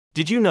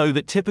Did you know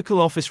that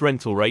typical office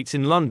rental rates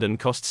in London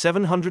cost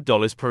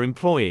 $700 per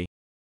employee?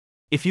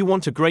 If you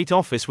want a great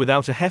office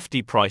without a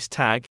hefty price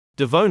tag,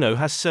 Devono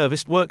has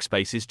serviced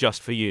workspaces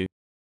just for you.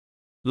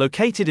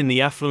 Located in the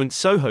affluent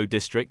Soho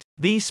district,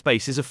 these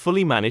spaces are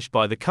fully managed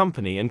by the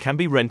company and can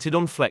be rented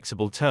on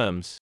flexible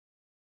terms.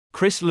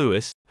 Chris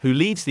Lewis, who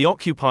leads the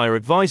Occupier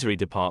Advisory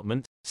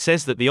Department,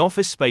 says that the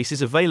office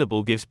spaces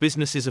available gives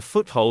businesses a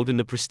foothold in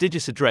the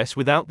prestigious address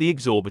without the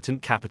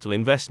exorbitant capital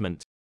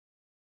investment.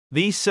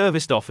 These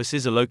serviced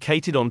offices are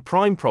located on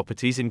prime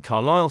properties in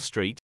Carlisle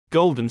Street,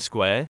 Golden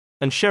Square,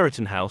 and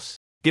Sheraton House,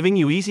 giving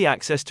you easy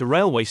access to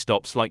railway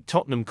stops like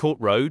Tottenham Court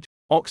Road,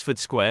 Oxford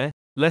Square,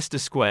 Leicester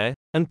Square,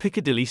 and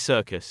Piccadilly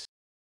Circus.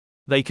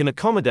 They can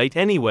accommodate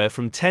anywhere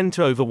from 10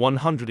 to over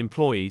 100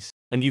 employees,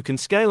 and you can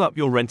scale up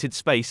your rented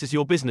space as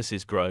your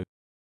businesses grow.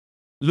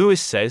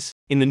 Lewis says,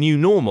 in the new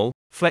normal,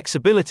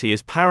 flexibility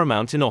is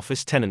paramount in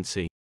office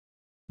tenancy.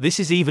 This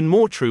is even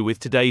more true with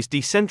today's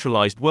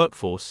decentralized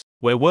workforce,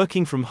 where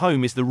working from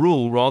home is the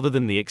rule rather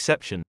than the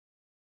exception.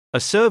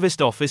 A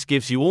serviced office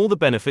gives you all the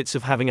benefits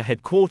of having a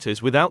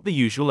headquarters without the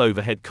usual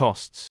overhead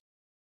costs.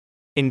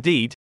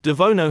 Indeed,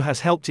 Devono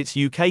has helped its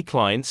UK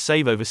clients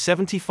save over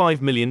 $75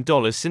 million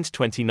since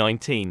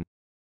 2019.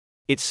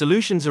 Its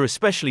solutions are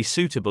especially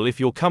suitable if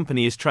your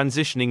company is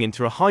transitioning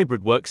into a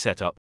hybrid work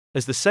setup,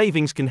 as the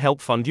savings can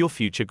help fund your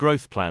future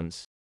growth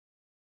plans.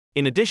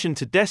 In addition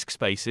to desk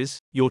spaces,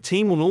 your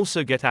team will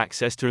also get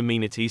access to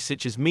amenities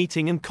such as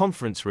meeting and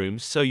conference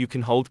rooms so you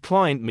can hold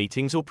client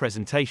meetings or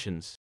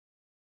presentations.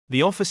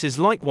 The offices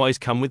likewise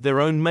come with their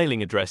own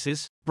mailing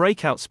addresses,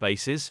 breakout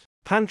spaces,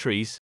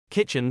 pantries,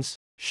 kitchens,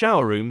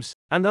 shower rooms,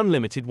 and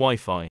unlimited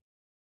Wi-Fi.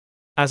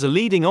 As a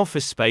leading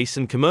office space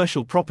and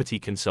commercial property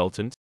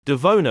consultant,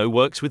 Devono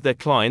works with their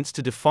clients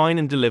to define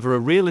and deliver a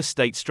real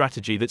estate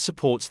strategy that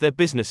supports their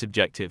business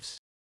objectives.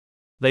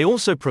 They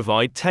also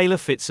provide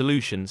tailor-fit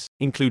solutions,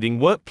 including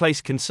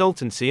workplace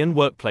consultancy and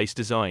workplace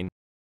design.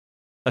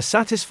 A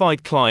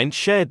satisfied client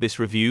shared this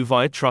review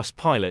via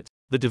Trustpilot.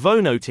 The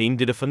Devono team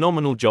did a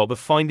phenomenal job of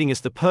finding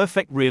us the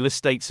perfect real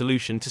estate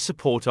solution to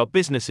support our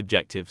business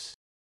objectives.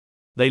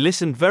 They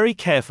listened very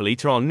carefully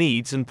to our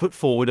needs and put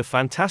forward a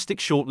fantastic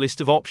short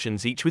list of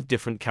options, each with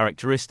different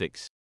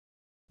characteristics.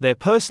 Their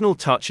personal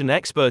touch and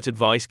expert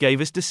advice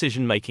gave us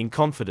decision-making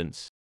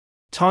confidence.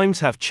 Times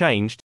have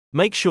changed.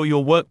 Make sure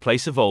your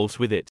workplace evolves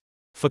with it.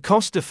 For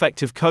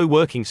cost-effective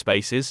co-working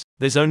spaces,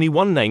 there's only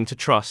one name to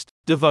trust: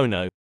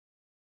 Devono.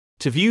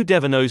 To view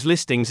Devono's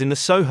listings in the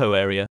Soho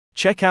area,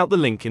 check out the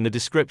link in the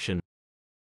description.